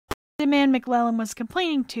man McClellan was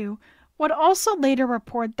complaining to, would also later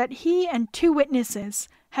report that he and 2 witnesses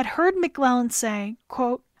had heard McClellan say,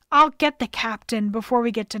 quote, "I'll get the captain before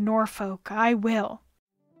we get to Norfolk, I will."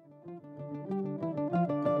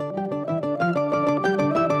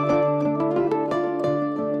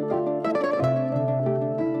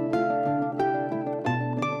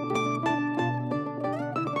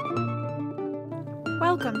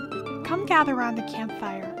 Welcome. Come gather around the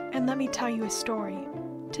campfire and let me tell you a story.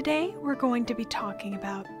 Today we're going to be talking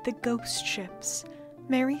about the ghost ships,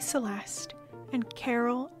 Mary Celeste and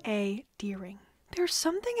Carroll A. Deering. There's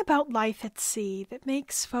something about life at sea that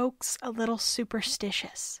makes folks a little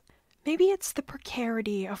superstitious. Maybe it's the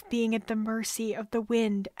precarity of being at the mercy of the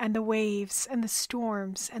wind and the waves and the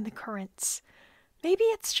storms and the currents. Maybe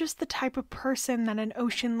it's just the type of person that an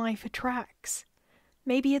ocean life attracts.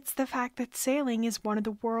 Maybe it's the fact that sailing is one of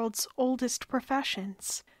the world's oldest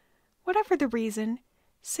professions. Whatever the reason,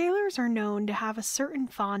 sailors are known to have a certain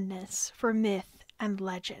fondness for myth and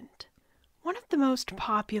legend. One of the most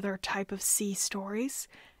popular type of sea stories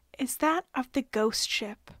is that of the ghost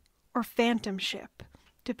ship or phantom ship,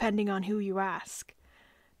 depending on who you ask.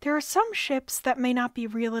 There are some ships that may not be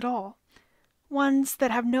real at all, ones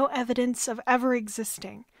that have no evidence of ever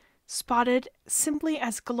existing, spotted simply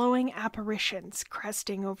as glowing apparitions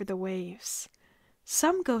cresting over the waves.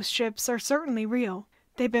 Some ghost ships are certainly real.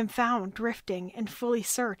 They've been found drifting and fully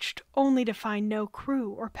searched, only to find no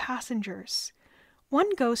crew or passengers.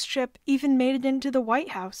 One ghost ship even made it into the White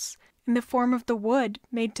House, in the form of the wood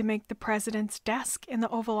made to make the president's desk in the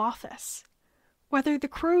Oval Office. Whether the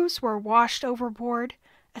crews were washed overboard,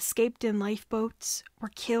 escaped in lifeboats,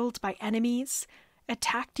 were killed by enemies,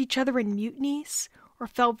 attacked each other in mutinies, or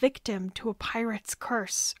fell victim to a pirate's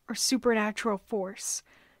curse or supernatural force,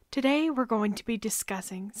 today we're going to be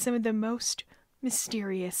discussing some of the most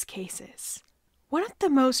mysterious cases. One of the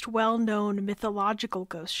most well-known mythological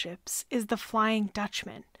ghost ships is the Flying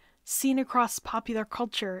Dutchman, seen across popular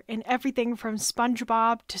culture in everything from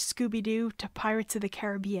SpongeBob to Scooby-Doo to Pirates of the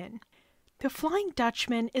Caribbean. The Flying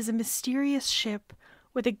Dutchman is a mysterious ship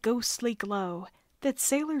with a ghostly glow that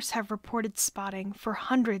sailors have reported spotting for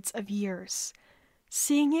hundreds of years.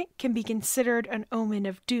 Seeing it can be considered an omen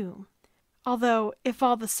of doom. Although, if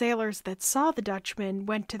all the sailors that saw the Dutchman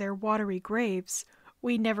went to their watery graves,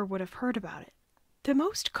 we never would have heard about it. The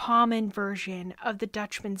most common version of the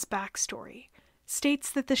Dutchman's backstory states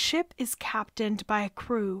that the ship is captained by a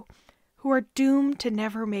crew who are doomed to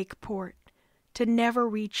never make port, to never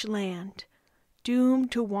reach land,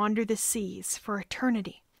 doomed to wander the seas for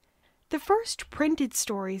eternity. The first printed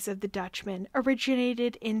stories of the Dutchman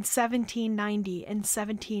originated in 1790 and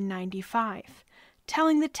 1795,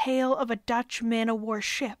 telling the tale of a Dutch man-o'-war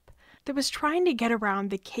ship that was trying to get around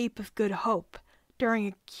the Cape of Good Hope during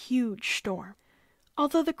a huge storm.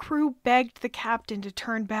 Although the crew begged the captain to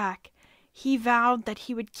turn back, he vowed that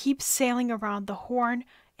he would keep sailing around the Horn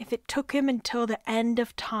if it took him until the end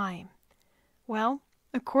of time. Well,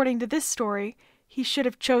 according to this story, he should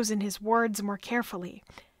have chosen his words more carefully,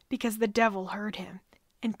 because the devil heard him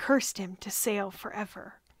and cursed him to sail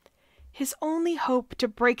forever. His only hope to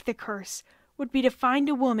break the curse would be to find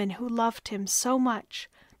a woman who loved him so much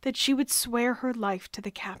that she would swear her life to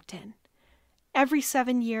the captain. Every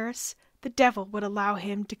 7 years, the devil would allow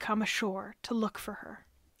him to come ashore to look for her.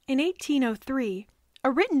 In 1803,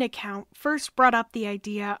 a written account first brought up the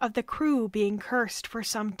idea of the crew being cursed for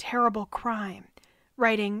some terrible crime,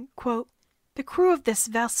 writing, quote, "The crew of this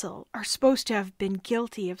vessel are supposed to have been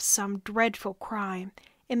guilty of some dreadful crime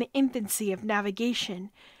in the infancy of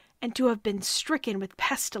navigation, and to have been stricken with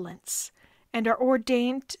pestilence, and are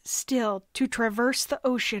ordained still to traverse the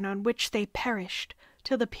ocean on which they perished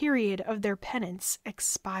till the period of their penance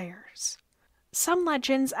expires." Some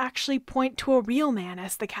legends actually point to a real man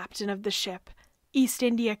as the captain of the ship, East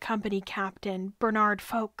India Company Captain Bernard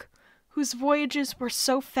Folk, whose voyages were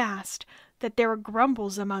so fast that there were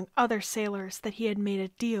grumbles among other sailors that he had made a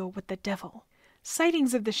deal with the devil.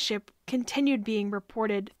 Sightings of the ship continued being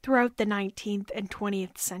reported throughout the 19th and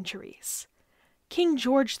 20th centuries. King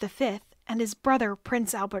George V and his brother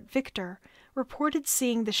Prince Albert Victor reported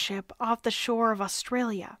seeing the ship off the shore of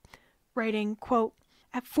Australia, writing, quote,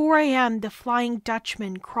 "At 4 a.m. the Flying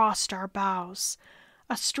Dutchman crossed our bows.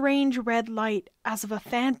 A strange red light as of a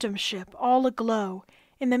phantom ship all aglow,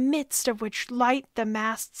 in the midst of which light the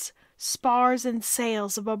masts, spars, and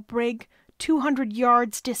sails of a brig 200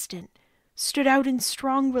 yards distant, stood out in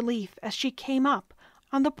strong relief as she came up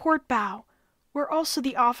on the port bow, where also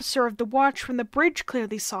the officer of the watch from the bridge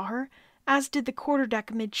clearly saw her, as did the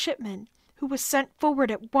quarter-deck midshipman, who was sent forward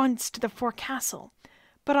at once to the forecastle.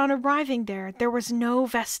 But on arriving there was no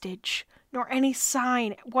vestige, nor any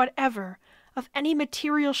sign whatever of any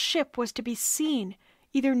material ship was to be seen,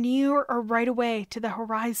 either near or right away to the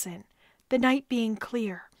horizon, the night being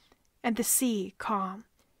clear, and the sea calm.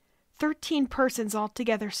 13 persons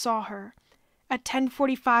altogether saw her. At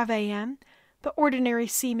 10:45 a.m., the ordinary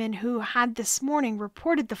seaman who had this morning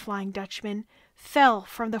reported the Flying Dutchman fell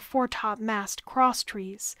from the foretopmast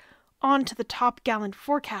crosstrees onto the topgallant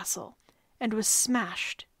forecastle and was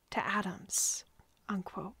smashed to atoms."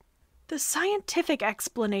 Unquote. The scientific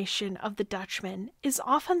explanation of the Dutchman is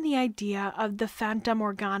often the idea of the Fata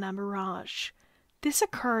Morgana mirage. This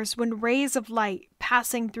occurs when rays of light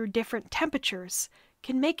passing through different temperatures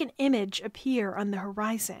can make an image appear on the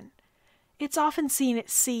horizon. It's often seen at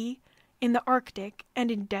sea, in the Arctic,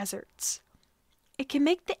 and in deserts. It can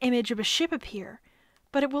make the image of a ship appear,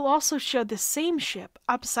 but it will also show the same ship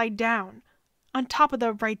upside down, on top of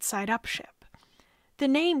the right side up ship. The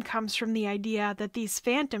name comes from the idea that these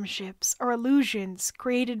phantom ships are illusions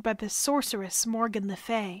created by the sorceress Morgan Le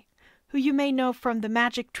Fay, who you may know from the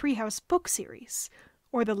Magic Treehouse book series,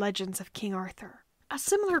 or the Legends of King Arthur. A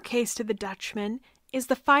similar case to the Dutchman is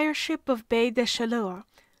the fire ship of Baie de Chaleur,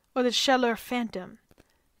 or the Chaleur Phantom.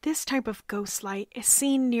 This type of ghost light is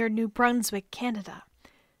seen near New Brunswick, Canada.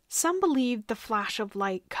 Some believe the flash of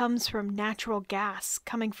light comes from natural gas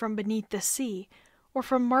coming from beneath the sea, or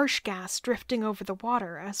from marsh gas drifting over the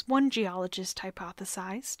water, as one geologist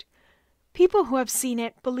hypothesized. People who have seen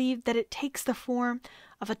it believe that it takes the form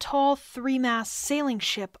of a tall 3-mast sailing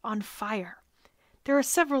ship on fire. There are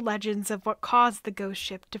several legends of what caused the ghost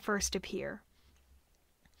ship to first appear.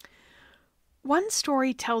 One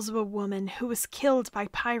story tells of a woman who was killed by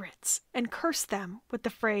pirates and cursed them with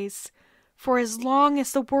the phrase, "For as long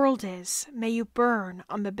as the world is, may you burn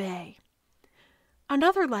on the bay."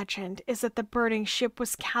 Another legend is that the burning ship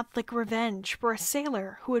was Catholic revenge for a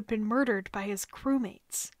sailor who had been murdered by his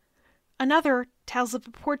crewmates. Another tells of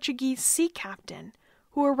a Portuguese sea captain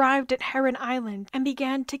who arrived at Heron Island and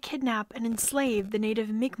began to kidnap and enslave the native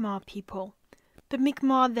Mi'kmaq people. The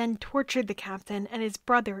Mi'kmaq then tortured the captain and his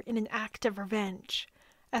brother in an act of revenge.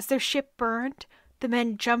 As their ship burned, the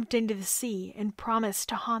men jumped into the sea and promised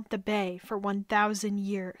to haunt the bay for 1,000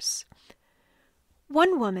 years.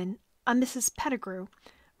 One woman, a Mrs. Pettigrew,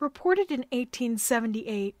 reported in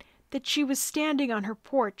 1878 that she was standing on her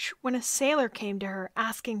porch when a sailor came to her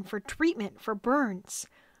asking for treatment for burns.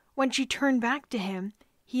 When she turned back to him,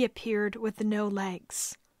 he appeared with no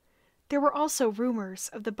legs. There were also rumors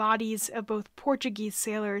of the bodies of both Portuguese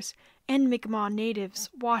sailors and Mi'kmaq natives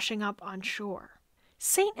washing up on shore.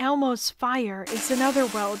 St. Elmo's fire is another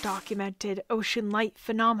well-documented ocean light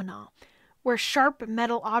phenomenon, where sharp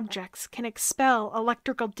metal objects can expel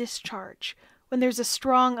electrical discharge when there's a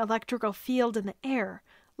strong electrical field in the air,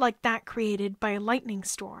 like that created by a lightning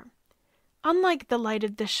storm. Unlike the light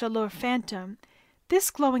of the Chaleur Phantom,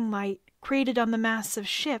 this glowing light, created on the masts of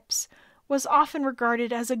ships, was often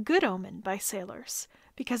regarded as a good omen by sailors,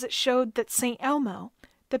 because it showed that St. Elmo,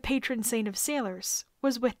 the patron saint of sailors,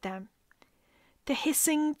 was with them. The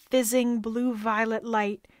hissing, fizzing blue-violet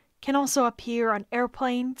light can also appear on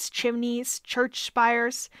airplanes, chimneys, church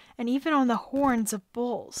spires, and even on the horns of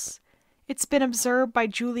bulls. It's been observed by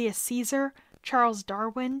Julius Caesar, Charles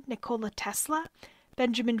Darwin, Nikola Tesla,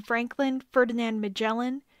 Benjamin Franklin, Ferdinand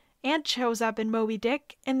Magellan, and shows up in Moby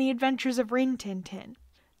Dick and The Adventures of Rin Tin Tin.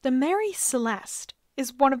 The Mary Celeste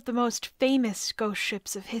is one of the most famous ghost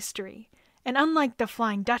ships of history, and unlike the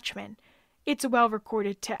Flying Dutchman, it's well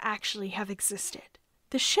recorded to actually have existed.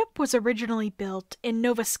 The ship was originally built in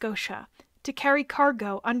Nova Scotia to carry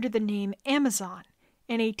cargo under the name Amazon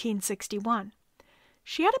in 1861.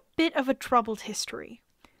 She had a bit of a troubled history.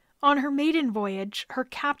 On her maiden voyage, her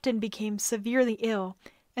captain became severely ill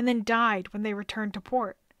and then died when they returned to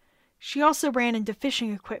port. She also ran into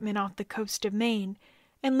fishing equipment off the coast of Maine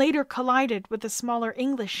and later collided with a smaller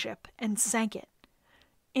English ship and sank it.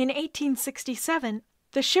 In 1867,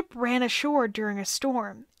 the ship ran ashore during a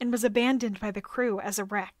storm and was abandoned by the crew as a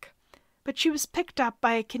wreck. But she was picked up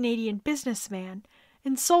by a Canadian businessman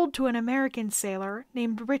and sold to an American sailor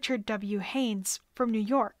named Richard W. Haynes from New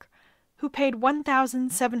York, who paid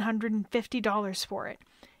 $1,750 for it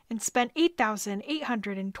and spent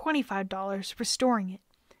 $8,825 restoring it.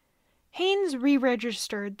 Haynes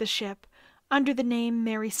re-registered the ship under the name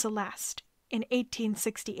Mary Celeste in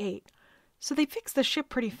 1868, so they fixed the ship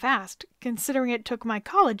pretty fast, considering it took my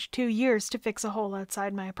college 2 years to fix a hole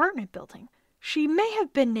outside my apartment building. She may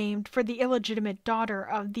have been named for the illegitimate daughter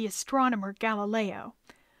of the astronomer Galileo,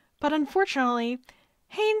 but unfortunately,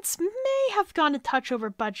 Haynes may have gone a touch over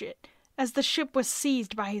budget, as the ship was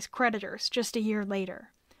seized by his creditors just a year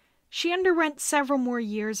later. She underwent several more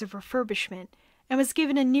years of refurbishment and was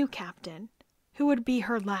given a new captain, who would be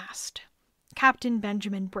her last, Captain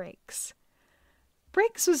Benjamin Briggs.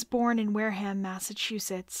 Briggs was born in Wareham,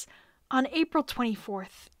 Massachusetts, on April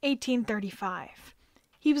 24th, 1835.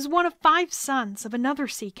 He was one of 5 sons of another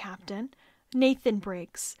sea captain, Nathan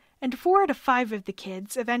Briggs, and 4 out of 5 of the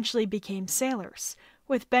kids eventually became sailors,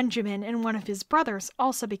 with Benjamin and one of his brothers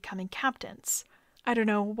also becoming captains. I don't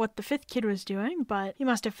know what the 5th kid was doing, but he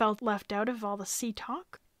must have felt left out of all the sea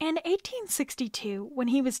talk. In 1862, when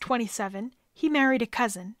he was 27, he married a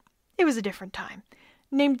cousin. It was a different time.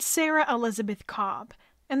 Named Sarah Elizabeth Cobb,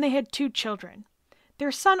 and they had 2 children.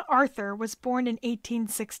 Their son Arthur was born in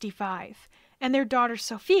 1865, and their daughter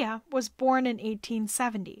Sophia was born in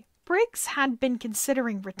 1870. Briggs had been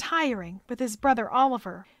considering retiring with his brother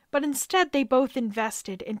Oliver, but instead they both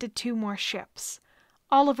invested into 2 more ships.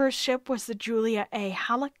 Oliver's ship was the Julia A.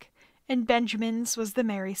 Halleck, and Benjamin's was the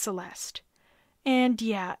Mary Celeste. And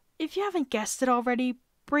yeah, if you haven't guessed it already,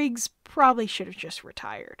 Briggs probably should have just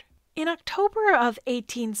retired. In October of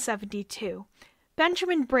 1872,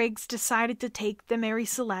 Benjamin Briggs decided to take the Mary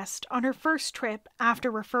Celeste on her first trip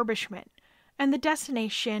after refurbishment, and the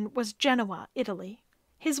destination was Genoa, Italy.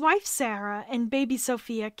 His wife Sarah and baby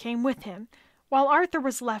Sophia came with him, while Arthur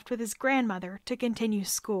was left with his grandmother to continue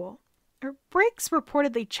school. Briggs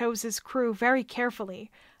reportedly chose his crew very carefully,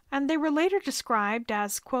 and they were later described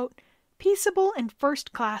as, quote, peaceable and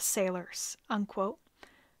first-class sailors, unquote.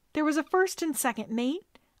 There was a first and second mate,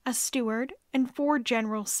 a steward, and 4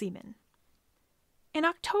 general seamen. In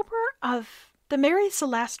October the Mary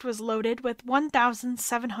Celeste was loaded with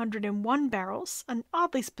 1,701 barrels, an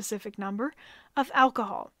oddly specific number, of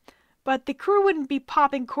alcohol. But the crew wouldn't be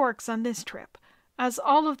popping corks on this trip, as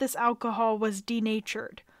all of this alcohol was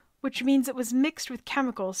denatured, which means it was mixed with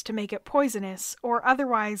chemicals to make it poisonous or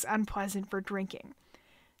otherwise unpleasant for drinking.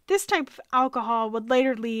 This type of alcohol would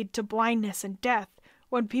later lead to blindness and death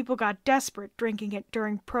when people got desperate drinking it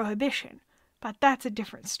during Prohibition, but that's a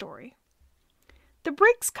different story. The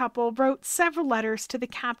Briggs couple wrote several letters to the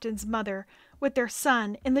captain's mother with their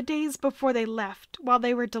son in the days before they left while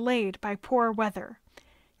they were delayed by poor weather.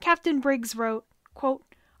 Captain Briggs wrote, quote,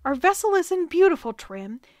 our vessel is in beautiful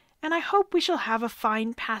trim, and I hope we shall have a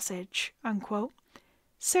fine passage, unquote.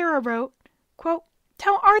 Sarah wrote, quote,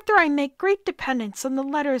 tell Arthur I make great dependence on the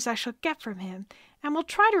letters I shall get from him, and will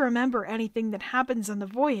try to remember anything that happens on the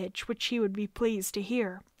voyage which he would be pleased to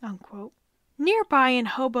hear, unquote. Nearby in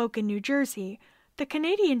Hoboken, New Jersey, the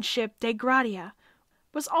Canadian ship De Gratia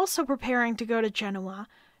was also preparing to go to Genoa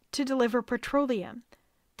to deliver petroleum.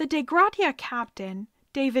 The De Gratia captain,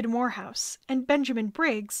 David Morehouse, and Benjamin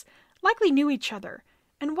Briggs likely knew each other,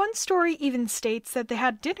 and one story even states that they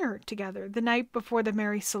had dinner together the night before the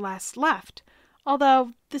Mary Celeste left,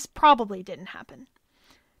 although this probably didn't happen.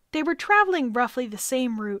 They were traveling roughly the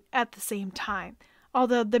same route at the same time,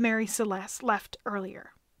 although the Mary Celeste left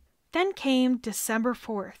earlier. Then came December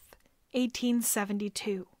 4th,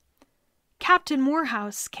 1872. Captain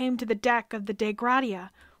Morehouse came to the deck of the De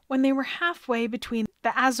Gratia when they were halfway between the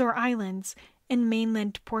Azore Islands and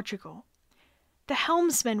mainland Portugal. The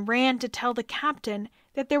helmsman ran to tell the captain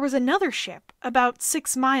that there was another ship about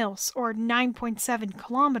 6 miles or 9.7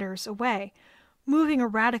 kilometers away, moving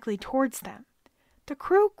erratically towards them. The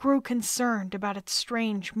crew grew concerned about its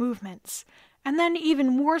strange movements, and then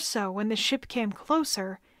even more so when the ship came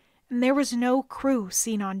closer, and there was no crew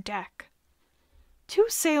seen on deck. 2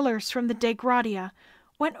 sailors from the De Gratia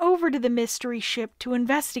went over to the mystery ship to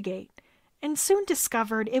investigate, and soon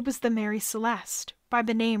discovered it was the Mary Celeste, by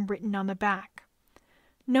the name written on the back.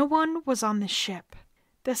 No one was on the ship.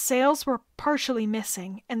 The sails were partially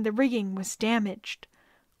missing, and the rigging was damaged.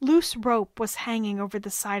 Loose rope was hanging over the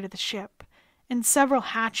side of the ship, and several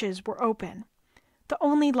hatches were open. The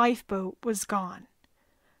only lifeboat was gone.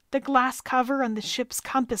 The glass cover on the ship's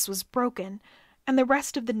compass was broken, and the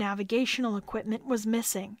rest of the navigational equipment was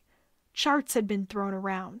missing. Charts had been thrown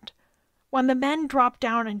around. When the men dropped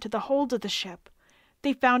down into the hold of the ship,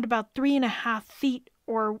 they found about 3.5 feet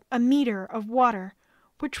or a meter of water,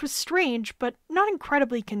 which was strange but not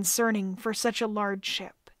incredibly concerning for such a large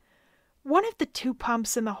ship. One of the 2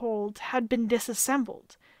 pumps in the hold had been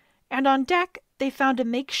disassembled, and on deck they found a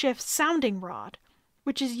makeshift sounding rod,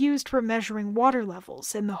 which is used for measuring water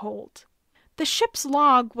levels in the hold. The ship's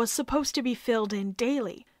log was supposed to be filled in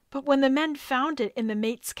daily, but when the men found it in the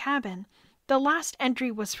mate's cabin, the last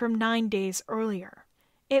entry was from 9 days earlier.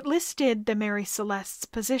 It listed the Mary Celeste's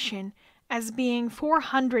position as being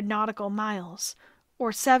 400 nautical miles,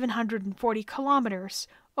 or 740 kilometers,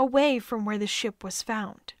 away from where the ship was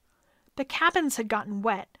found. The cabins had gotten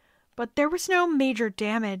wet, but there was no major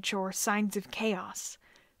damage or signs of chaos.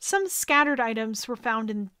 Some scattered items were found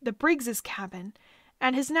in the Briggs's cabin,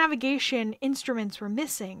 and his navigation instruments were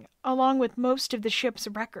missing, along with most of the ship's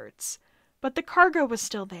records. But the cargo was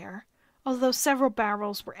still there, although several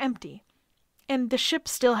barrels were empty, and the ship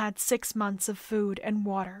still had 6 months of food and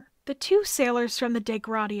water. The 2 sailors from the Dei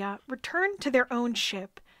Gratia returned to their own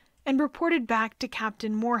ship and reported back to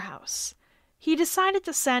Captain Morehouse. He decided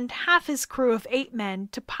to send half his crew of 8 men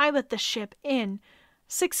to pilot the ship in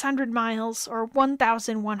 600 miles or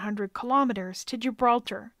 1,100 kilometers to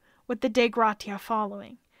Gibraltar, with the Dei Gratia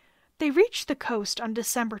following. They reached the coast on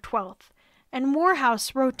December 12th, and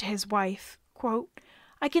Morehouse wrote to his wife, quote,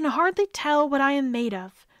 "I can hardly tell what I am made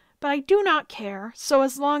of, but I do not care, so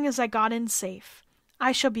as long as I got in safe.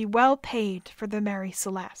 I shall be well paid for the Mary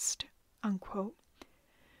Celeste." Unquote.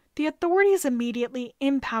 The authorities immediately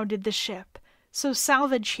impounded the ship, so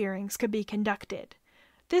salvage hearings could be conducted.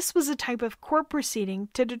 This was a type of court proceeding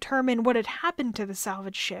to determine what had happened to the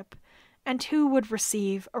salvage ship and who would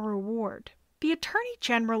receive a reward. The Attorney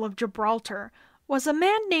General of Gibraltar was a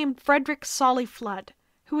man named Frederick Solly Flood,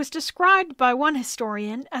 who was described by one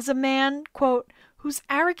historian as a man, quote, "whose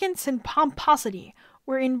arrogance and pomposity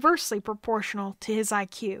were inversely proportional to his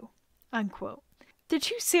IQ." Unquote. The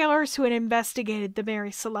 2 sailors who had investigated the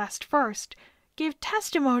Mary Celeste first gave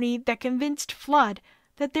testimony that convinced Flood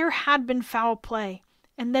that there had been foul play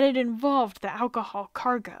and that it involved the alcohol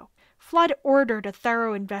cargo. Flood ordered a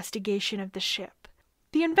thorough investigation of the ship.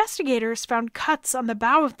 The investigators found cuts on the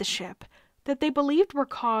bow of the ship that they believed were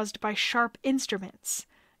caused by sharp instruments,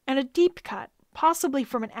 and a deep cut, possibly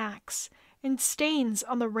from an axe, and stains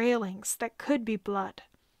on the railings that could be blood.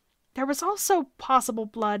 There was also possible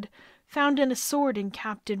blood found in a sword in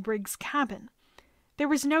Captain Briggs' cabin. There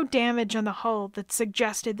was no damage on the hull that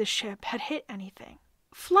suggested the ship had hit anything.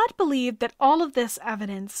 Flood believed that all of this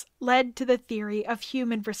evidence led to the theory of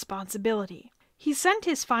human responsibility. He sent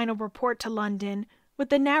his final report to London with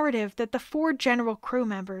the narrative that the 4 general crew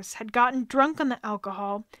members had gotten drunk on the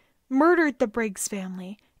alcohol, murdered the Briggs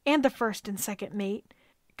family and the first and second mate,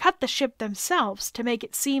 cut the ship themselves to make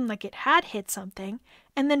it seem like it had hit something,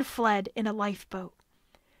 and then fled in a lifeboat.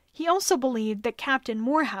 He also believed that Captain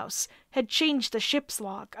Morehouse had changed the ship's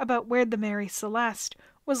log about where the Mary Celeste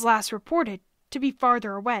was last reported to be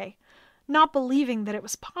farther away, not believing that it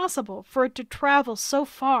was possible for it to travel so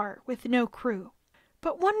far with no crew.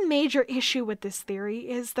 But one major issue with this theory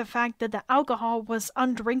is the fact that the alcohol was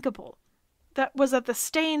undrinkable. That was that the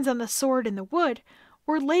stains on the sword and the wood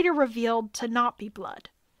were later revealed to not be blood.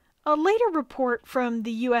 A later report from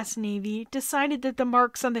the U.S. Navy decided that the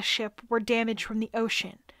marks on the ship were damage from the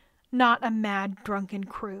ocean, not a mad, drunken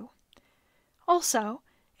crew. Also,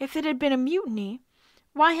 if it had been a mutiny,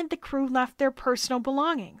 why had the crew left their personal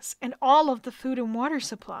belongings and all of the food and water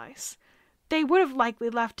supplies? They would have likely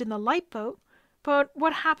left in the lifeboat, but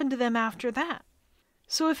what happened to them after that?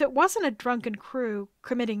 So if it wasn't a drunken crew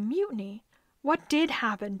committing mutiny, what did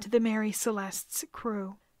happen to the Mary Celeste's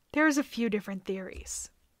crew? There's a few different theories.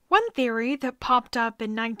 One theory that popped up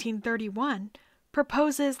in 1931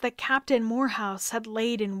 proposes that Captain Morehouse had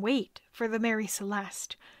laid in wait for the Mary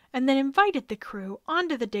Celeste and then invited the crew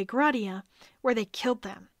onto the Dei Gratia, where they killed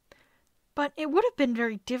them. But it would have been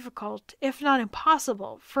very difficult, if not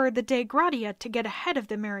impossible, for the Dei Gratia to get ahead of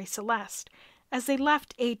the Mary Celeste, as they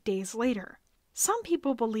left 8 days later. Some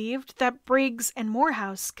people believed that Briggs and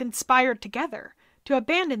Morehouse conspired together to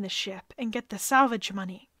abandon the ship and get the salvage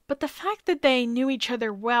money. But the fact that they knew each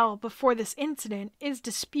other well before this incident is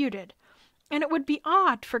disputed, and it would be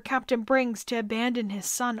odd for Captain Briggs to abandon his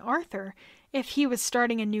son Arthur if he was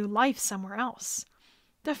starting a new life somewhere else.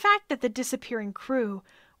 The fact that the disappearing crew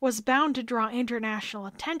was bound to draw international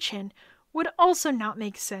attention would also not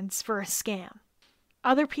make sense for a scam.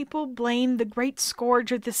 Other people blame the great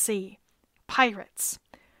scourge of the sea, pirates.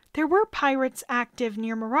 There were pirates active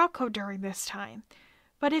near Morocco during this time,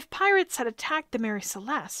 but if pirates had attacked the Mary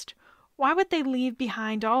Celeste, why would they leave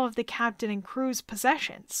behind all of the captain and crew's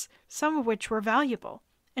possessions, some of which were valuable,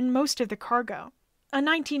 and most of the cargo? A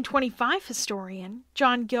 1925 historian,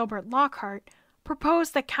 John Gilbert Lockhart,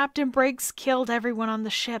 proposed that Captain Briggs killed everyone on the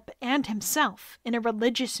ship and himself in a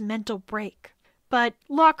religious mental break. But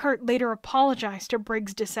Lockhart later apologized to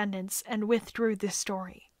Briggs' descendants and withdrew this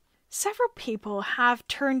story. Several people have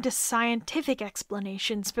turned to scientific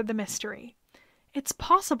explanations for the mystery. It's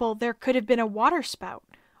possible there could have been a waterspout,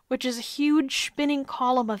 which is a huge spinning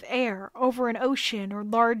column of air over an ocean or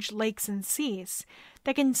large lakes and seas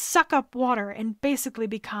that can suck up water and basically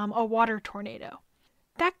become a water tornado.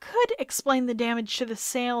 That could explain the damage to the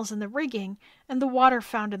sails and the rigging and the water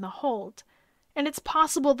found in the hold. and it's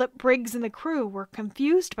possible that Briggs and the crew were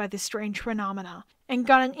confused by this strange phenomena and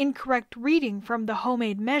got an incorrect reading from the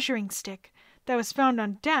homemade measuring stick that was found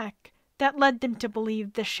on deck that led them to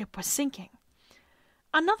believe the ship was sinking.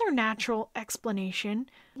 Another natural explanation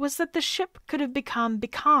was that the ship could have become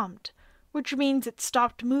becalmed, which means it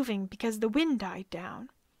stopped moving because the wind died down.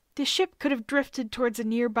 The ship could have drifted towards a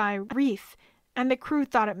nearby reef, and the crew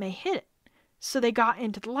thought it may hit it, so they got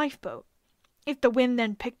into the lifeboat. If the wind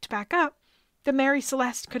then picked back up, the Mary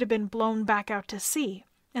Celeste could have been blown back out to sea,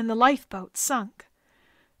 and the lifeboat sunk.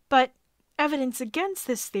 But evidence against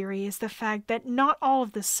this theory is the fact that not all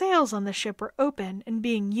of the sails on the ship were open and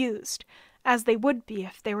being used, as they would be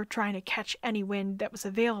if they were trying to catch any wind that was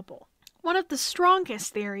available. One of the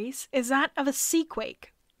strongest theories is that of a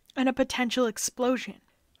seaquake and a potential explosion.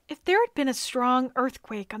 If there had been a strong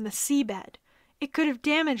earthquake on the seabed, it could have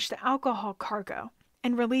damaged the alcohol cargo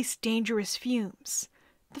and released dangerous fumes.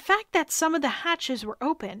 The fact that some of the hatches were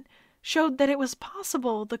open showed that it was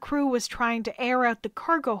possible the crew was trying to air out the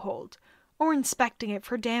cargo hold or inspecting it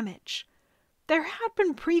for damage. There had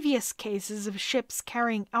been previous cases of ships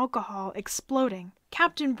carrying alcohol exploding.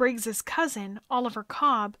 Captain Briggs's cousin, Oliver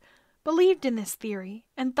Cobb, believed in this theory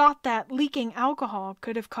and thought that leaking alcohol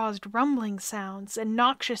could have caused rumbling sounds and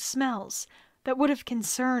noxious smells that would have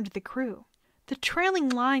concerned the crew. The trailing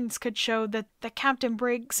lines could show that Captain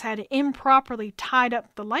Briggs had improperly tied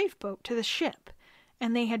up the lifeboat to the ship,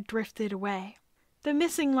 and they had drifted away. The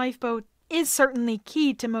missing lifeboat is certainly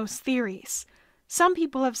key to most theories. Some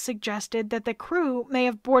people have suggested that the crew may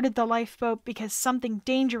have boarded the lifeboat because something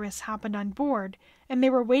dangerous happened on board, and they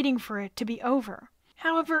were waiting for it to be over.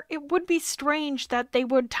 However, it would be strange that they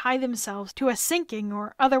would tie themselves to a sinking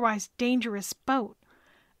or otherwise dangerous boat.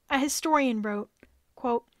 A historian wrote,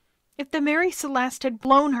 quote, "If the Mary Celeste had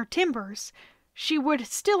blown her timbers, she would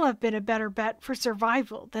still have been a better bet for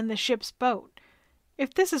survival than the ship's boat.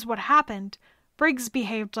 If this is what happened, Briggs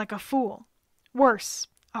behaved like a fool. Worse,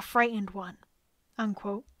 a frightened one."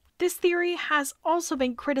 Unquote. This theory has also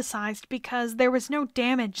been criticized because there was no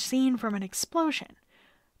damage seen from an explosion.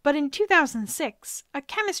 But in 2006, a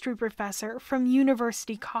chemistry professor from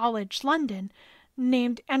University College London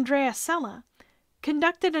named Andrea Sella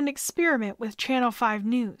conducted an experiment with Channel 5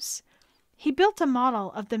 News. He built a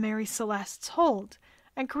model of the Mary Celeste's hold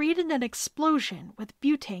and created an explosion with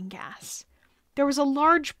butane gas. There was a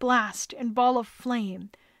large blast and ball of flame,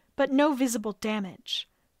 but no visible damage.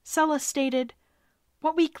 Sella stated,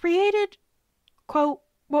 What we created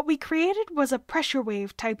was a pressure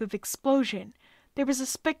wave type of explosion. There was a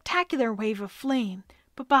spectacular wave of flame,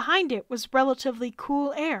 but behind it was relatively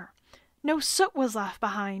cool air. No soot was left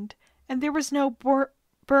behind, and there was no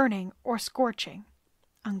burning or scorching."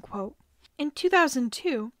 Unquote. In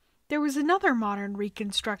 2002, there was another modern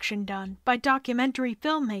reconstruction done by documentary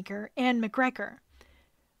filmmaker Anne McGregor.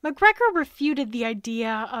 McGregor refuted the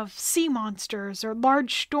idea of sea monsters or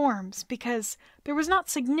large storms because there was not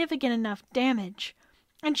significant enough damage,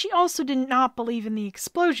 and she also did not believe in the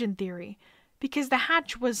explosion theory because the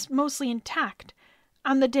hatch was mostly intact,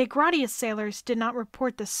 and the De Gratia sailors did not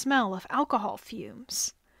report the smell of alcohol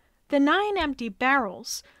fumes. The 9 empty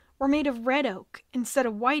barrels were made of red oak instead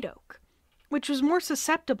of white oak, which was more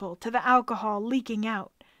susceptible to the alcohol leaking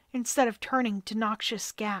out instead of turning to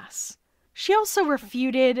noxious gas. She also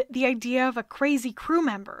refuted the idea of a crazy crew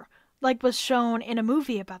member, like was shown in a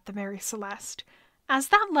movie about the Mary Celeste, as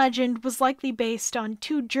that legend was likely based on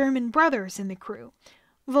 2 German brothers in the crew,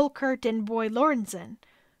 Volkert and Boy Lorenzen,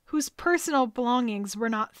 whose personal belongings were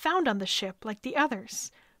not found on the ship like the others,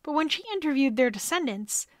 but when she interviewed their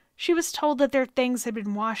descendants, she was told that their things had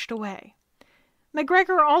been washed away.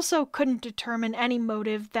 McGregor also couldn't determine any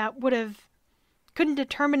motive that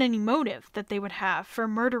they would have for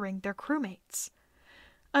murdering their crewmates.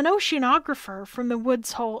 An oceanographer from the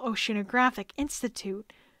Woods Hole Oceanographic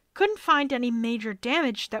Institute couldn't find any major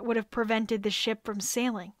damage that would have prevented the ship from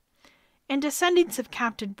sailing, and descendants of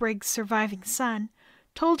Captain Briggs' surviving son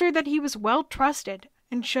told her that he was well trusted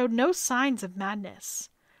and showed no signs of madness.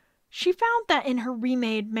 She found that in her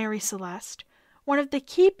remade Mary Celeste, one of the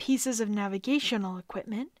key pieces of navigational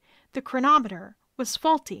equipment, the chronometer, was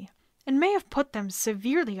faulty and may have put them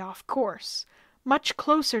severely off course, much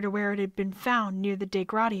closer to where it had been found near the De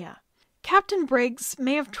Gratia. Captain Briggs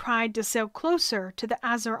may have tried to sail closer to the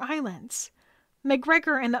Azore Islands.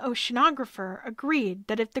 McGregor and the oceanographer agreed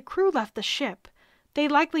that if the crew left the ship, they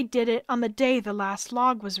likely did it on the day the last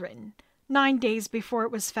log was written, 9 days before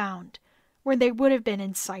it was found, where they would have been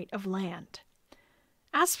in sight of land.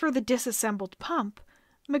 As for the disassembled pump,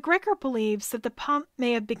 McGregor believes that the pump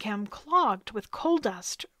may have become clogged with coal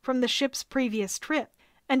dust from the ship's previous trip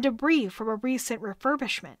and debris from a recent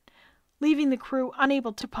refurbishment, leaving the crew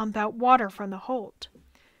unable to pump out water from the hold.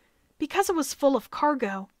 Because it was full of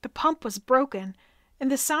cargo, the pump was broken, and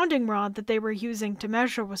the sounding rod that they were using to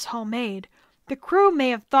measure was homemade. The crew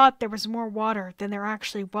may have thought there was more water than there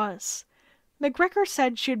actually was. McGregor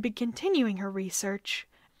said she would be continuing her research.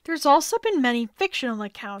 There's also been many fictional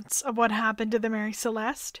accounts of what happened to the Mary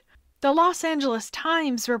Celeste. The Los Angeles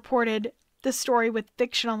Times reported the story with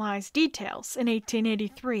fictionalized details in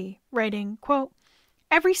 1883, writing, quote,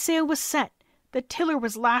 "Every sail was set, the tiller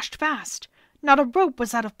was lashed fast, not a rope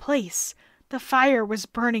was out of place, the fire was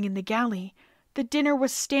burning in the galley, the dinner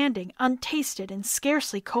was standing untasted and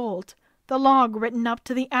scarcely cold, the log written up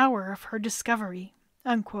to the hour of her discovery."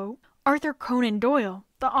 Unquote. Arthur Conan Doyle,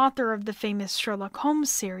 the author of the famous Sherlock Holmes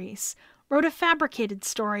series, wrote a fabricated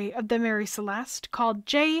story of the Mary Celeste called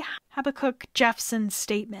J. Habakkuk Jeffson's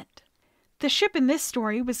Statement. The ship in this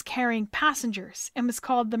story was carrying passengers and was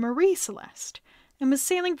called the Mary Celeste and was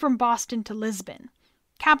sailing from Boston to Lisbon.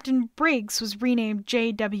 Captain Briggs was renamed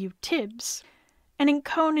J.W. Tibbs. And in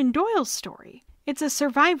Conan Doyle's story, it's a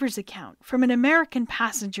survivor's account from an American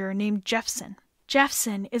passenger named Jeffson.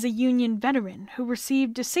 Jeffson is a Union veteran who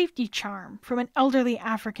received a safety charm from an elderly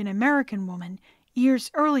African-American woman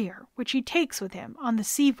years earlier, which he takes with him on the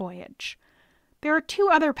sea voyage. There are 2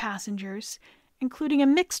 other passengers, including a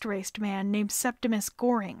mixed-raced man named Septimus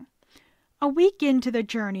Goring. A week into the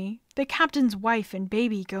journey, the captain's wife and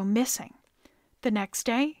baby go missing. The next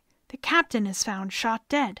day, the captain is found shot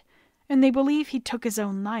dead, and they believe he took his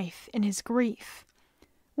own life in his grief.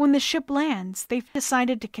 When the ship lands, they've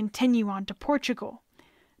decided to continue on to Portugal.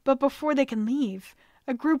 But before they can leave,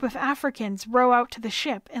 a group of Africans row out to the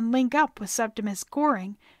ship and link up with Septimus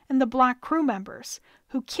Goring and the black crew members,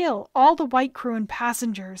 who kill all the white crew and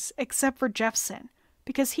passengers except for Jeffson,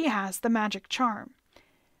 because he has the magic charm.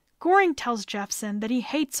 Goring tells Jeffson that he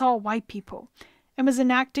hates all white people and was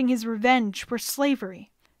enacting his revenge for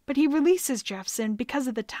slavery, but he releases Jeffson because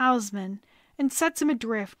of the talisman and sets him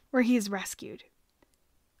adrift where he is rescued.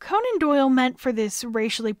 Conan Doyle meant for this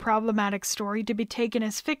racially problematic story to be taken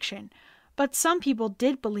as fiction, but some people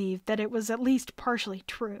did believe that it was at least partially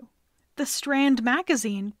true. The Strand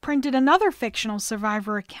magazine printed another fictional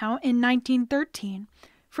survivor account in 1913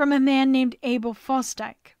 from a man named Abel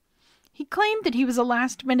Fosdike. He claimed that he was a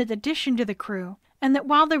last-minute addition to the crew, and that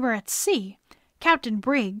while they were at sea, Captain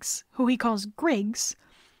Briggs, who he calls Griggs,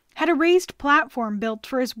 had a raised platform built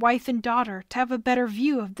for his wife and daughter to have a better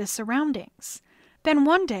view of the surroundings. Then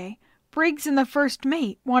one day, Briggs and the first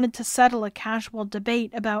mate wanted to settle a casual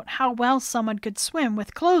debate about how well someone could swim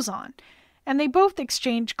with clothes on, and they both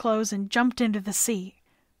exchanged clothes and jumped into the sea.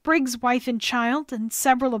 Briggs' wife and child and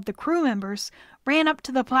several of the crew members ran up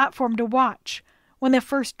to the platform to watch, when the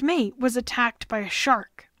first mate was attacked by a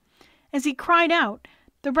shark. As he cried out,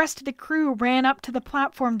 the rest of the crew ran up to the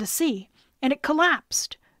platform to see, and it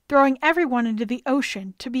collapsed, throwing everyone into the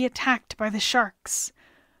ocean to be attacked by the sharks.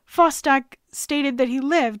 Fosdike stated that he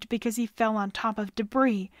lived because he fell on top of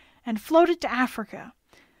debris and floated to Africa,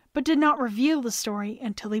 but did not reveal the story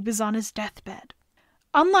until he was on his deathbed.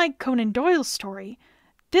 Unlike Conan Doyle's story,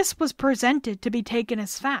 this was presented to be taken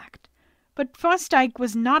as fact, but Fosdike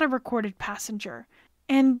was not a recorded passenger,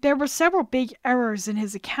 and there were several big errors in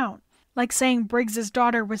his account, like saying Briggs's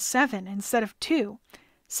daughter was 7 instead of 2,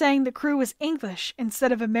 saying the crew was English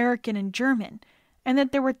instead of American and German, and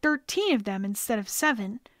that there were 13 of them instead of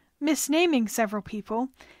 7, misnaming several people,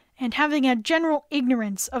 and having a general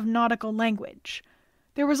ignorance of nautical language.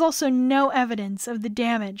 There was also no evidence of the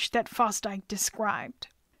damage that Fosdike described.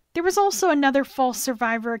 There was also another false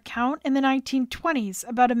survivor account in the 1920s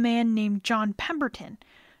about a man named John Pemberton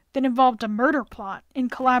that involved a murder plot in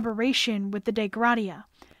collaboration with the De Gradia,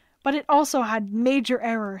 but it also had major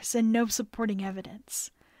errors and no supporting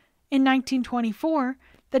evidence. In 1924,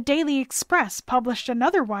 the Daily Express published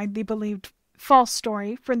another widely believed false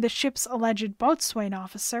story from the ship's alleged boatswain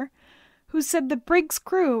officer, who said the Briggs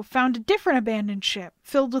crew found a different abandoned ship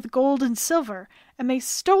filled with gold and silver, and they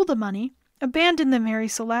stole the money, abandoned the Mary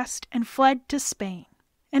Celeste, and fled to Spain.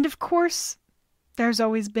 And of course, there's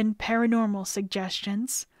always been paranormal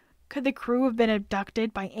suggestions. Could the crew have been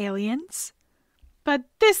abducted by aliens? But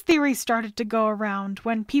this theory started to go around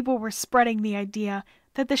when people were spreading the idea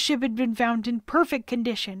that the ship had been found in perfect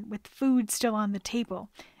condition with food still on the table,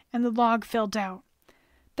 and the log filled out.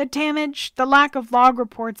 The damage, the lack of log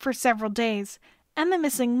reports for several days, and the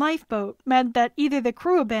missing lifeboat meant that either the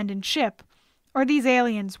crew abandoned ship, or these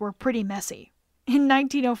aliens were pretty messy. In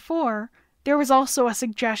 1904, there was also a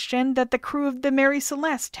suggestion that the crew of the Mary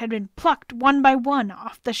Celeste had been plucked one by one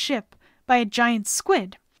off the ship by a giant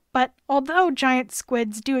squid. But although giant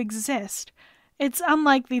squids do exist, It's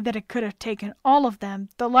unlikely that it could have taken all of them,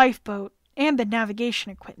 the lifeboat, and the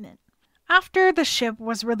navigation equipment. After the ship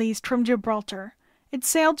was released from Gibraltar, it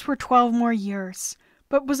sailed for 12 more years,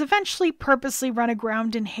 but was eventually purposely run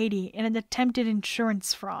aground in Haiti in an attempted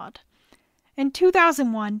insurance fraud. In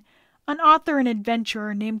 2001, an author and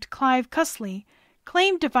adventurer named Clive Cussely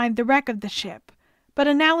claimed to find the wreck of the ship, but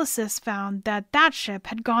analysis found that that ship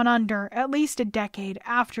had gone under at least a decade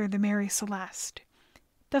after the Mary Celeste.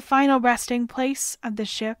 The final resting place of the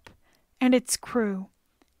ship and its crew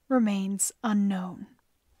remains unknown.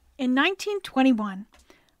 In 1921,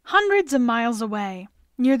 hundreds of miles away,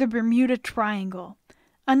 near the Bermuda Triangle,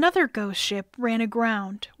 another ghost ship ran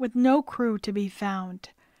aground with no crew to be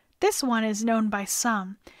found. This one is known by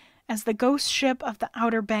some as the Ghost Ship of the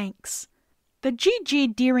Outer Banks. The G.G.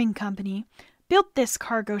 Deering Company built this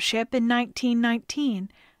cargo ship in 1919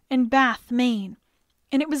 in Bath, Maine,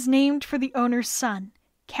 and it was named for the owner's son,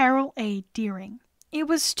 Carroll A. Deering. It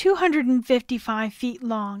was 255 feet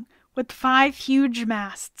long, with 5 huge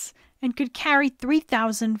masts, and could carry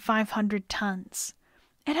 3,500 tons.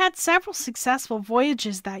 It had several successful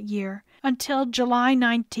voyages that year until July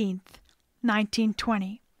 19,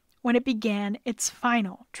 1920, when it began its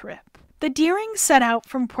final trip. The Deering set out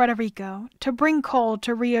from Puerto Rico to bring coal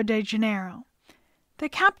to Rio de Janeiro. The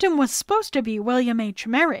captain was supposed to be William H.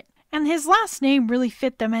 Merritt, and his last name really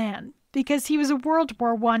fit the man, because he was a World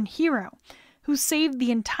War I hero who saved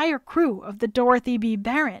the entire crew of the Dorothy B.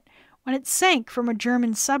 Barrett when it sank from a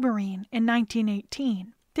German submarine in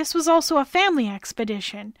 1918. This was also a family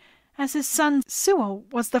expedition, as his son Sewell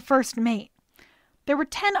was the first mate. There were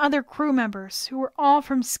 10 other crew members who were all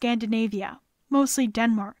from Scandinavia, mostly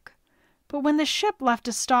Denmark. But when the ship left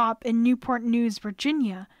a stop in Newport News,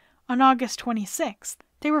 Virginia, on August 26th,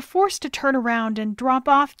 they were forced to turn around and drop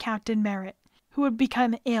off Captain Merritt, who had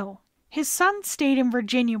become ill. His son stayed in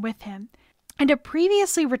Virginia with him, and a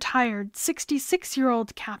previously retired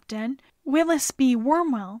 66-year-old Captain, Willis B.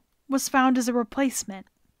 Wormwell, was found as a replacement.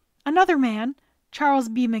 Another man, Charles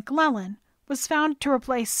B. McClellan, was found to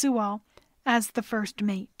replace Sewell as the first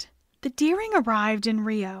mate. The Deering arrived in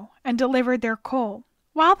Rio and delivered their coal.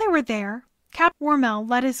 While they were there, Captain Wormwell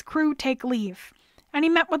let his crew take leave, and he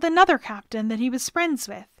met with another captain that he was friends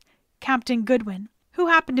with, Captain Goodwin, who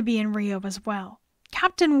happened to be in Rio as well.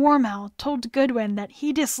 Captain Wormwell told Goodwin that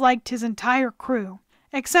he disliked his entire crew,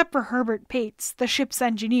 except for Herbert Pates, the ship's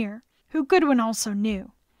engineer, who Goodwin also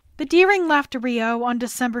knew. The Deering left Rio on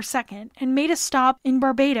December 2nd and made a stop in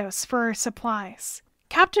Barbados for supplies.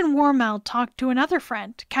 Captain Wormwell talked to another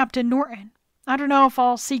friend, Captain Norton. I don't know if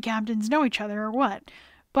all sea captains know each other or what,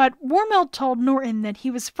 but Wormwell told Norton that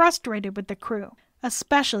he was frustrated with the crew,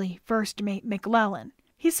 especially First Mate McClellan.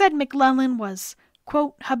 He said McClellan was,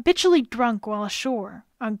 quote, habitually drunk while ashore,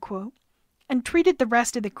 unquote, and treated the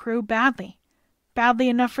rest of the crew badly. Badly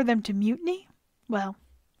enough for them to mutiny? Well,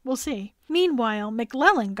 we'll see. Meanwhile,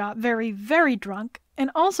 McClellan got very, very drunk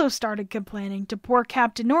and also started complaining to poor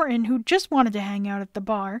Captain Norton, who just wanted to hang out at the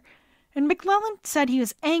bar, and McClellan said he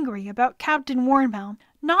was angry about Captain Wormwell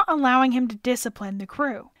not allowing him to discipline the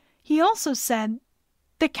crew. He also said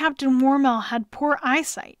that Captain Wormwell had poor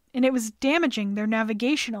eyesight, and it was damaging their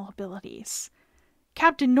navigational abilities.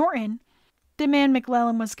 Captain Norton, the man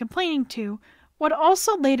McClellan was complaining to, would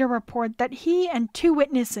also later report that he and 2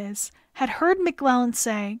 witnesses had heard McClellan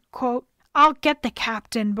say, quote, "I'll get the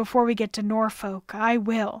captain before we get to Norfolk, I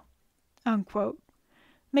will," unquote.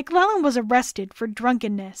 McClellan was arrested for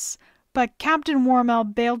drunkenness, but Captain Wormwell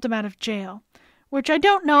bailed him out of jail, which I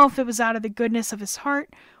don't know if it was out of the goodness of his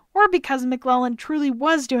heart or because McClellan truly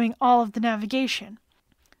was doing all of the navigation.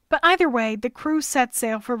 But either way, the crew set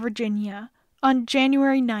sail for Virginia on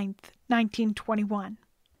January 9th, 1921.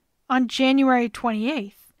 On January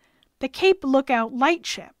 28th, the Cape Lookout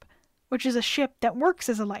Lightship, which is a ship that works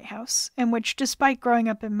as a lighthouse, and which, despite growing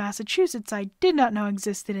up in Massachusetts, I did not know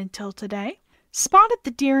existed until today, spotted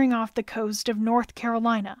the Deering off the coast of North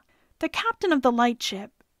Carolina. The captain of the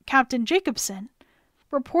lightship, Captain Jacobson,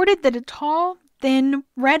 reported that a tall, thin,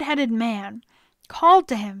 red-headed man called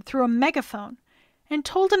to him through a megaphone and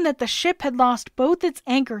told him that the ship had lost both its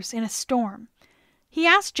anchors in a storm. He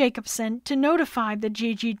asked Jacobson to notify the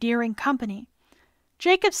G.G. Deering Company.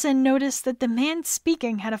 Jacobson noticed that the man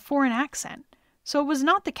speaking had a foreign accent, so it was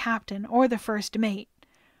not the captain or the first mate.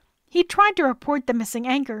 He tried to report the missing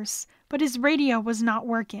anchors, but his radio was not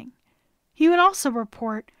working. He would also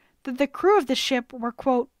report that the crew of the ship were,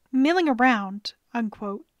 quote, milling around,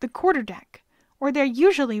 unquote, the quarterdeck, where they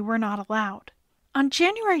usually were not allowed. On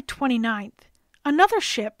January 29th, another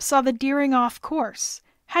ship saw the Deering off course,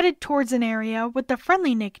 headed towards an area with the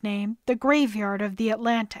friendly nickname the Graveyard of the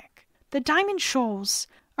Atlantic. The Diamond Shoals,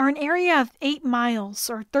 are an area of 8 miles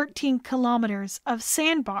or 13 kilometers of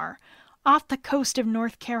sandbar off the coast of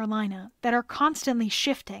North Carolina that are constantly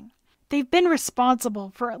shifting. They've been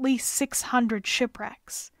responsible for at least 600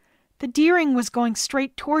 shipwrecks. The Deering was going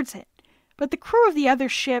straight towards it, but the crew of the other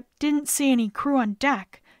ship didn't see any crew on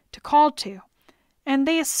deck to call to, and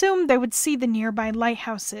they assumed they would see the nearby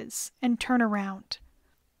lighthouses and turn around.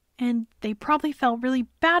 And they probably felt really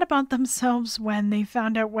bad about themselves when they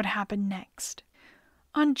found out what happened next.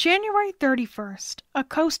 On January 31st, a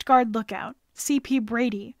Coast Guard lookout, C.P.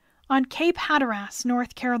 Brady, on Cape Hatteras,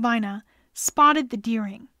 North Carolina, spotted the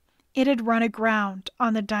Deering. It had run aground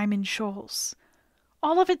on the Diamond Shoals.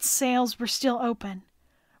 All of its sails were still open.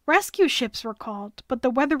 Rescue ships were called, but the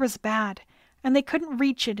weather was bad, and they couldn't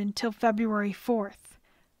reach it until February 4th.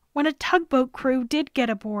 When a tugboat crew did get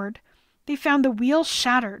aboard, they found the wheel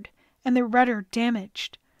shattered and the rudder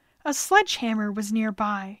damaged. A sledgehammer was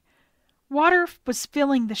nearby. Water was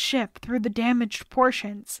filling the ship through the damaged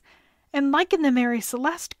portions, and like in the Mary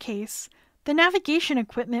Celeste case, the navigation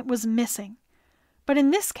equipment was missing. But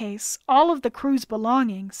in this case, all of the crew's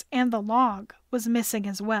belongings and the log was missing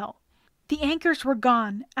as well. The anchors were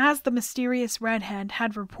gone, as the mysterious redhead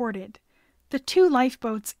had reported. The 2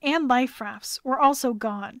 lifeboats and life rafts were also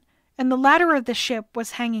gone, and the ladder of the ship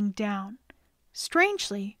was hanging down.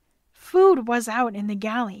 Strangely, food was out in the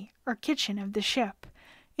galley, or kitchen of the ship,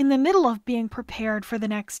 in the middle of being prepared for the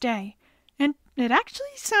next day, and it actually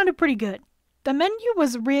sounded pretty good. The menu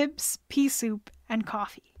was ribs, pea soup, and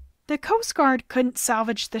coffee. The Coast Guard couldn't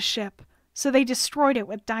salvage the ship, so they destroyed it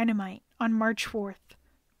with dynamite on March 4th.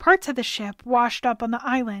 Parts of the ship washed up on the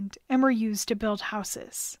island and were used to build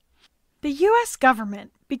houses. The U.S.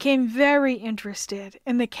 government became very interested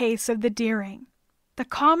in the case of the Deering. The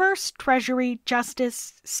Commerce, Treasury,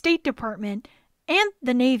 Justice, State Department, and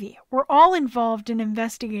the Navy were all involved in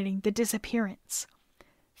investigating the disappearance.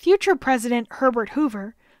 Future President Herbert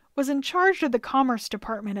Hoover was in charge of the Commerce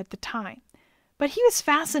Department at the time, but he was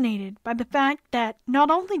fascinated by the fact that not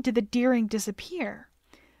only did the Deering disappear,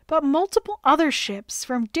 but multiple other ships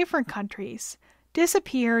from different countries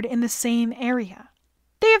disappeared in the same area.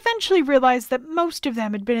 They eventually realized that most of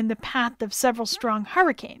them had been in the path of several strong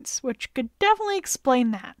hurricanes, which could definitely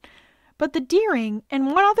explain that, but the Deering and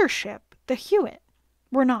one other ship, the Hewitt,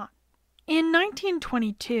 were not. In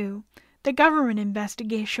 1922, the government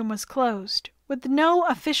investigation was closed, with no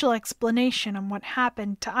official explanation on what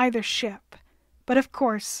happened to either ship. But of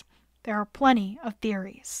course, there are plenty of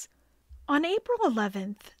theories. On April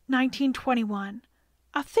 11th, 1921,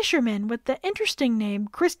 a fisherman with the interesting name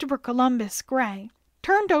Christopher Columbus Gray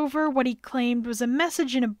turned over what he claimed was a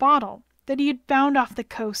message in a bottle that he had found off the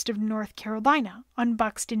coast of North Carolina on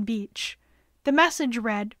Buxton Beach. The message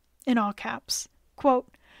read, in all caps, quote,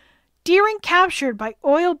 "Deering captured by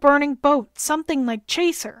oil-burning boat something like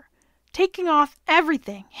chaser. Taking off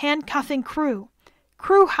everything, handcuffing crew.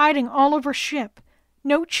 Crew hiding all over ship.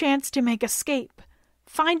 No chance to make escape.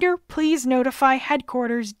 Finder, please notify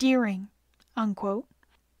headquarters Deering," unquote.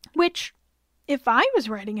 Which, if I was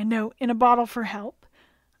writing a note in a bottle for help,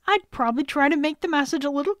 I'd probably try to make the message a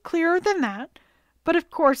little clearer than that, but of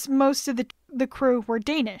course most of the crew were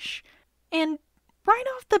Danish. And right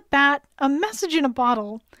off the bat, a message in a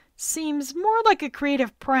bottle seems more like a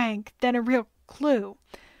creative prank than a real clue,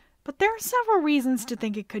 but there are several reasons to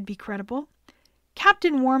think it could be credible.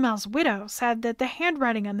 Captain Warmel's widow said that the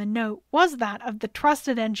handwriting on the note was that of the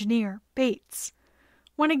trusted engineer, Bates.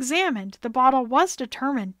 When examined, the bottle was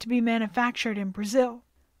determined to be manufactured in Brazil.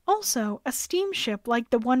 Also, a steamship like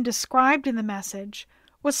the one described in the message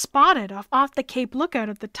was spotted off the Cape Lookout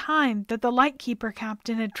at the time that the lightkeeper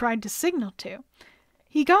captain had tried to signal to.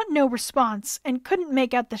 He got no response and couldn't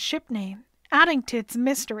make out the ship name, adding to its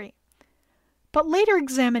mystery. But later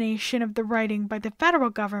examination of the writing by the federal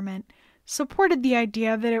government supported the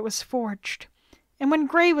idea that it was forged, and when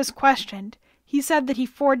Gray was questioned, he said that he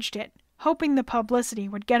forged it, hoping the publicity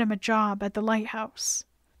would get him a job at the lighthouse.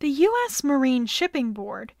 The U.S. Marine Shipping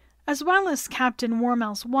Board, as well as Captain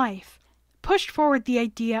Warmel's wife, pushed forward the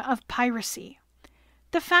idea of piracy.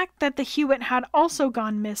 The fact that the Hewitt had also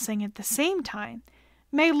gone missing at the same time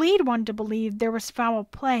may lead one to believe there was foul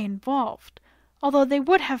play involved, although they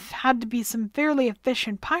would have had to be some fairly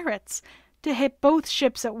efficient pirates to hit both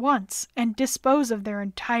ships at once and dispose of their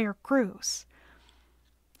entire crews.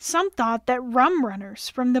 Some thought that rum runners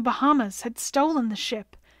from the Bahamas had stolen the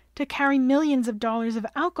ship to carry millions of dollars of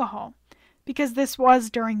alcohol, because this was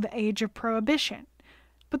during the age of Prohibition.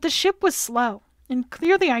 But the ship was slow and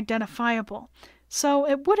clearly identifiable, so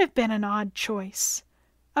it would have been an odd choice.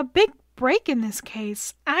 A big break in this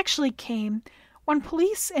case actually came when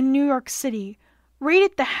police in New York City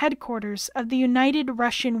raided the headquarters of the United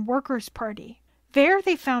Russian Workers' Party. There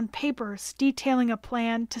they found papers detailing a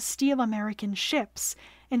plan to steal American ships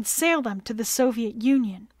and sail them to the Soviet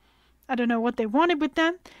Union. I don't know what they wanted with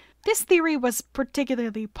them. This theory was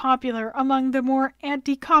particularly popular among the more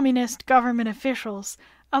anti-communist government officials,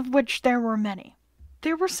 of which there were many.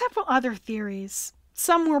 There were several other theories.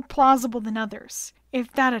 Some more plausible than others,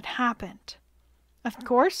 if that had happened. Of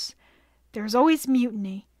course, there's always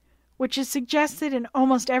mutiny, which is suggested in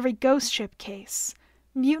almost every ghost ship case.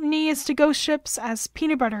 Mutiny is to ghost ships as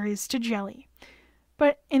peanut butter is to jelly.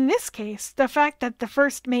 But in this case, the fact that the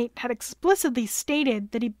first mate had explicitly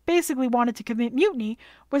stated that he basically wanted to commit mutiny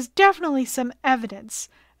was definitely some evidence,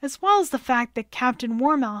 as well as the fact that Captain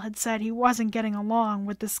Warmel had said he wasn't getting along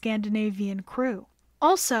with the Scandinavian crew.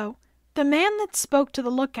 Also, the man that spoke to the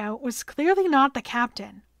lookout was clearly not the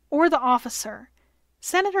captain or the officer.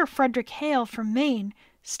 Senator Frederick Hale from Maine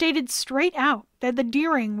stated straight out that the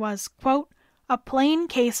Deering was, quote, a plain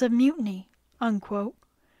case of mutiny, unquote.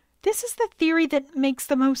 This is the theory that makes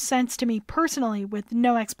the most sense to me personally with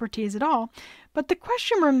no expertise at all, but the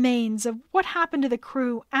question remains of what happened to the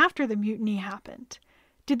crew after the mutiny happened.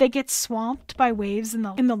 Did they get swamped by waves in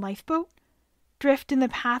the lifeboat? Drift in the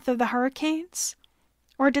path of the hurricanes?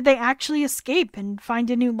 Or did they actually escape and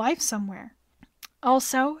find a new life somewhere?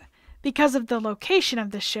 Also, because of the location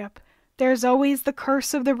of the ship, there's always the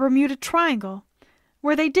curse of the Bermuda Triangle,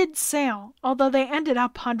 where they did sail, although they ended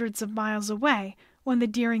up hundreds of miles away when the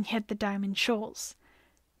Deering hit the Diamond Shoals.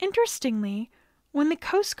 Interestingly, when the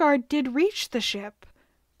Coast Guard did reach the ship,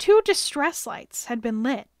 2 distress lights had been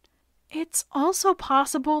lit. It's also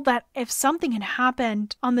possible that if something had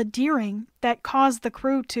happened on the Deering that caused the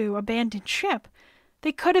crew to abandon ship,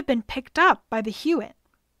 they could have been picked up by the Hewitt,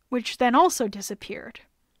 which then also disappeared.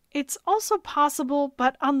 It's also possible,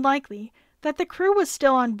 but unlikely, that the crew was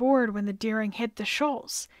still on board when the Deering hit the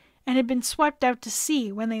shoals, and had been swept out to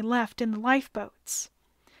sea when they left in the lifeboats.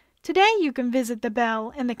 Today you can visit the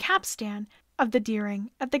bell and the capstan of the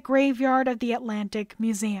Deering at the Graveyard of the Atlantic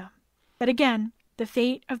Museum. But again, the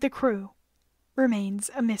fate of the crew remains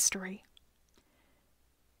a mystery.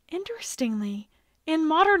 Interestingly, in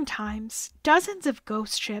modern times, dozens of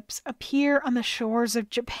ghost ships appear on the shores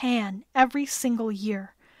of Japan every single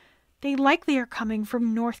year. They likely are coming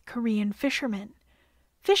from North Korean fishermen.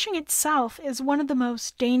 Fishing itself is one of the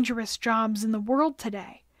most dangerous jobs in the world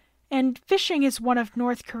today, and fishing is one of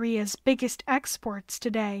North Korea's biggest exports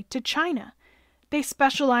today to China. They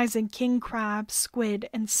specialize in king crab, squid,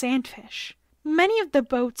 and sandfish. Many of the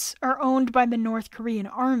boats are owned by the North Korean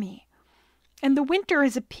army, and the winter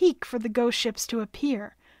is a peak for the ghost ships to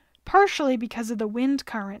appear, partially because of the wind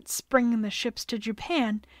currents bringing the ships to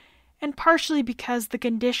Japan, and partially because the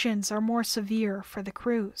conditions are more severe for the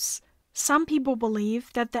crews. Some people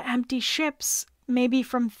believe that the empty ships may be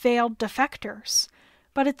from failed defectors,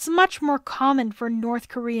 but it's much more common for North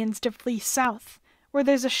Koreans to flee south, where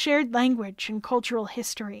there's a shared language and cultural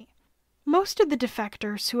history. Most of the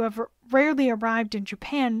defectors who have rarely arrived in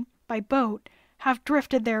Japan by boat have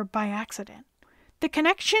drifted there by accident. The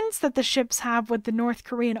connections that the ships have with the North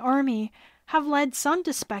Korean army have led some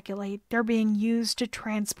to speculate they're being used to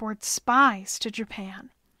transport spies to Japan.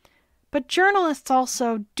 But journalists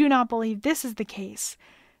also do not believe this is the case,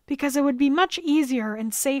 because it would be much easier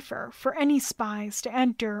and safer for any spies to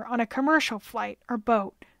enter on a commercial flight or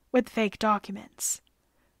boat with fake documents.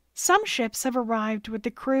 Some ships have arrived with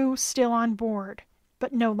the crew still on board,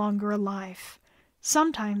 but no longer alive,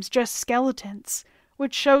 sometimes just skeletons,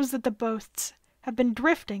 which shows that the boats have been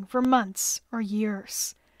drifting for months or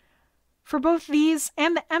years. For both these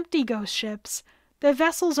and the empty ghost ships, the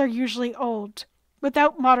vessels are usually old,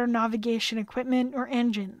 without modern navigation equipment or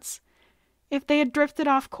engines. If they had drifted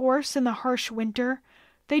off course in the harsh winter,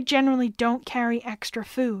 they generally don't carry extra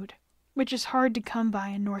food, which is hard to come by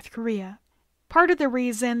in North Korea. Part of the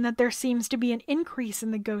reason that there seems to be an increase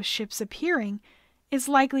in the ghost ships appearing is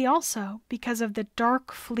likely also because of the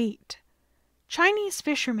dark fleet. Chinese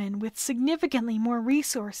fishermen with significantly more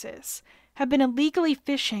resources have been illegally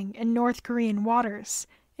fishing in North Korean waters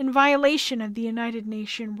in violation of the United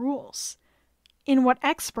Nations rules, in what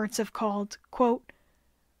experts have called, quote,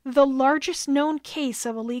 the largest known case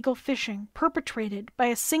of illegal fishing perpetrated by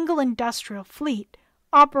a single industrial fleet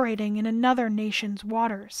operating in another nation's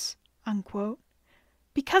waters, unquote.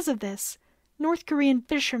 Because of this, North Korean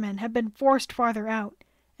fishermen have been forced farther out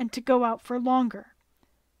and to go out for longer.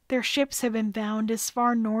 Their ships have been bound as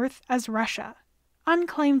far north as Russia.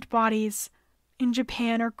 Unclaimed bodies in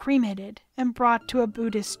Japan are cremated and brought to a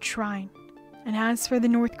Buddhist shrine. And as for the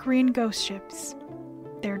North Korean ghost ships,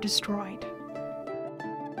 they're destroyed.